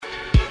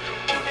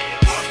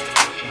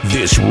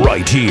This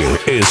right here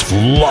is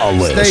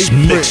Flawless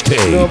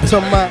Mixtape. You know what I'm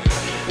talking about?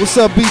 What's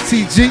up,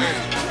 BTG?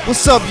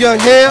 What's up, Young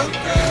Hair?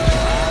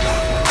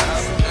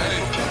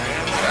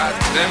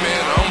 Damn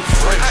it, I'm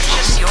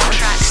fresh.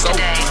 So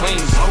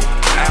clean.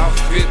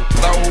 Outfit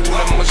though,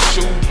 and my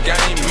shoe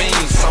game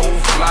mean. So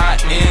fly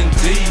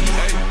indeed.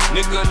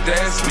 Nigga,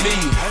 that's me.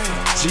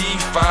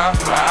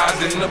 G5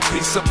 ride in a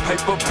piece of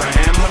paper,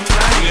 bam, my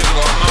name.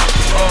 Nigga,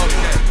 I'm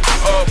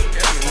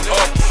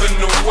up in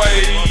the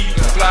way.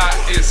 Fly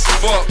as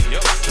fuck.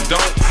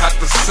 Don't have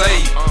to say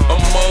a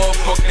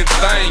motherfucking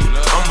thing.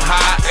 I'm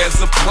high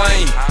as a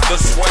plane. The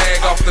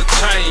swag off the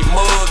chain.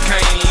 Mud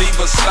can't leave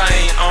a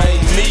stain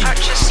on me.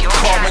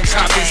 Carbon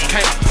copies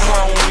can't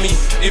clone me.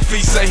 If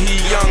he say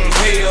he young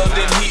hell,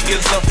 then he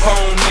is a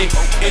phony.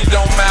 It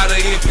don't matter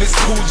if it's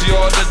Coogee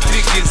or the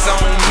dick is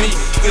on me.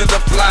 To the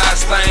fly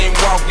stain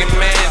walking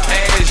man,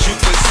 as you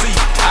can see.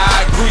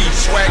 I agree,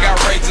 swag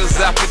outrageous,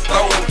 after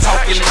throwing,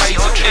 talking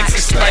major.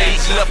 Exit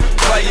stage left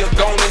player,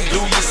 go and do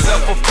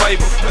yourself a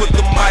favor. Put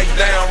the mic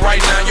down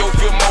right now, you'll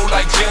feel more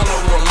like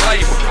general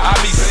labor. I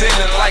be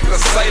sailing like a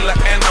sailor,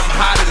 and I'm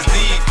hot as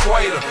the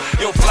equator.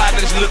 Your fly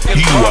is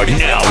looking. You are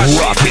now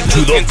rocking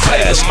to the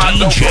best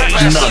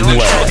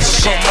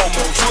DJ-NONLESS. Come on,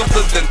 more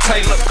swifter than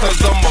Taylor,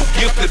 cause I'm more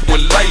gifted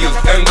with layers.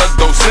 And let's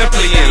go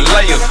simply in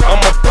layers.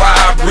 I'm a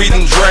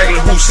fire-breathing dragon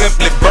who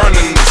simply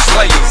burning the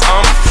slayers.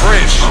 I'm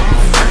fresh,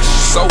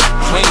 so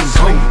clean.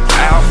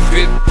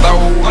 Outfit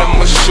though, and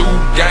my shoe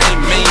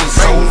game mean.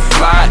 So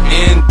fly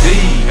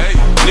indeed.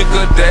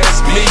 Nigga,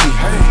 that's me.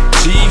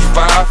 G5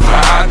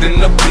 ride in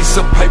a piece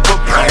of paper,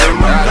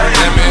 bam,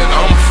 damn it,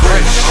 I'm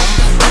fresh.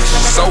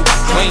 So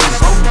clean.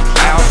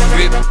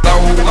 Outfit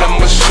though, and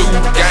my shoe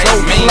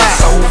game mean.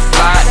 So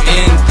fly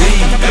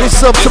indeed.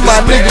 What's up to my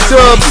nigga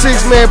Dub,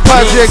 Sixx-Man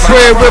Project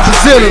Grand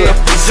Representative?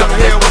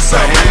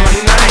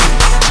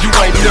 You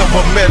ain't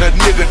never met a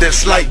nigga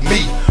that's like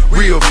me.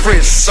 Real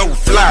fresh, so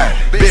fly.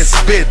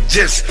 Best bet,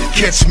 just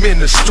catch me in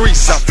the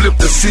streets. I flip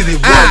the city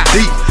one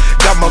deep.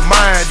 Got my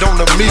mind on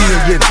a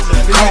million.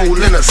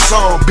 Cold in a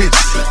song, bitch.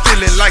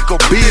 Feeling like a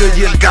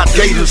billion. Got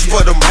gators for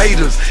them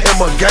haters. And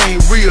my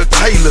game real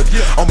tailored.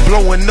 I'm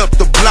blowing up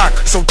the block,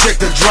 so check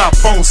the drop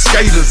on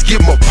skaters. Get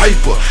my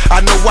paper.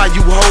 I know why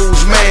you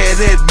hoes mad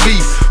at me.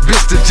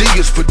 Bitch, the G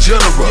is for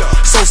general.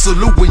 So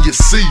salute when you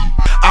see.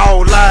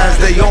 All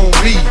lies, they on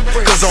me.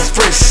 Cause I'm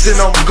fresh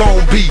and I'm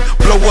gon' be.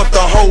 Blow up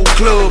the whole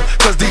club.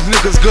 Cause these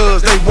niggas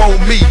girls, they want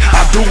me.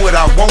 I do what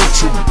I want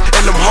to.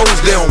 And them hoes,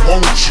 they don't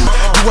want you.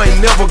 You ain't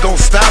never gon'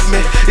 stop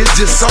me. It's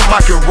just something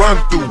I can run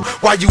through.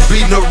 While you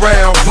beating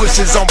around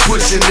bushes, I'm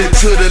pushing it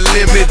to the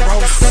limit.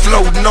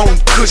 Floating on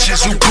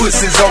cushions, you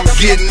pussies, I'm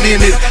getting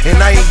in it.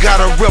 And I ain't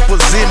gotta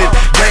represent it.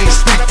 Game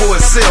speak for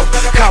itself.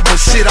 Cop my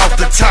shit off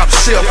the top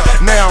shelf.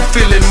 Now I'm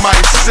feeling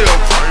myself.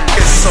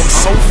 It's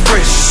so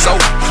fresh, so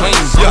clean.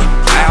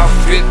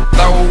 Outfit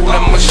though,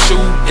 and my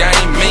shoe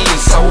game mean.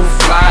 So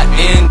fly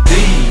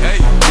indeed.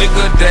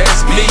 Nigga,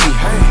 that's me.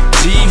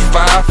 G5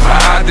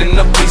 ride in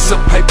a piece of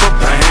paper,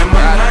 bam,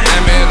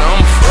 damn it,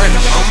 I'm fresh.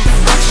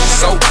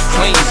 So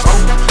clean.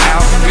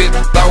 Outfit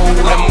though,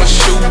 and my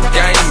shoe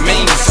game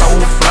mean. So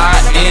fly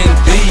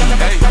indeed.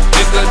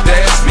 Nigga,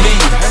 that's me.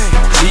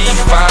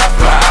 G5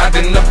 ride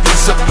in a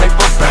piece of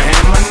paper,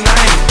 bam, my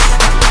name.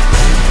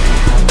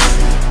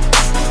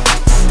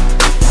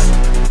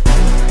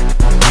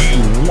 You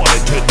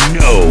wanted to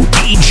know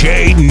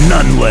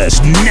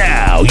DJ-NONLESS.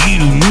 Now you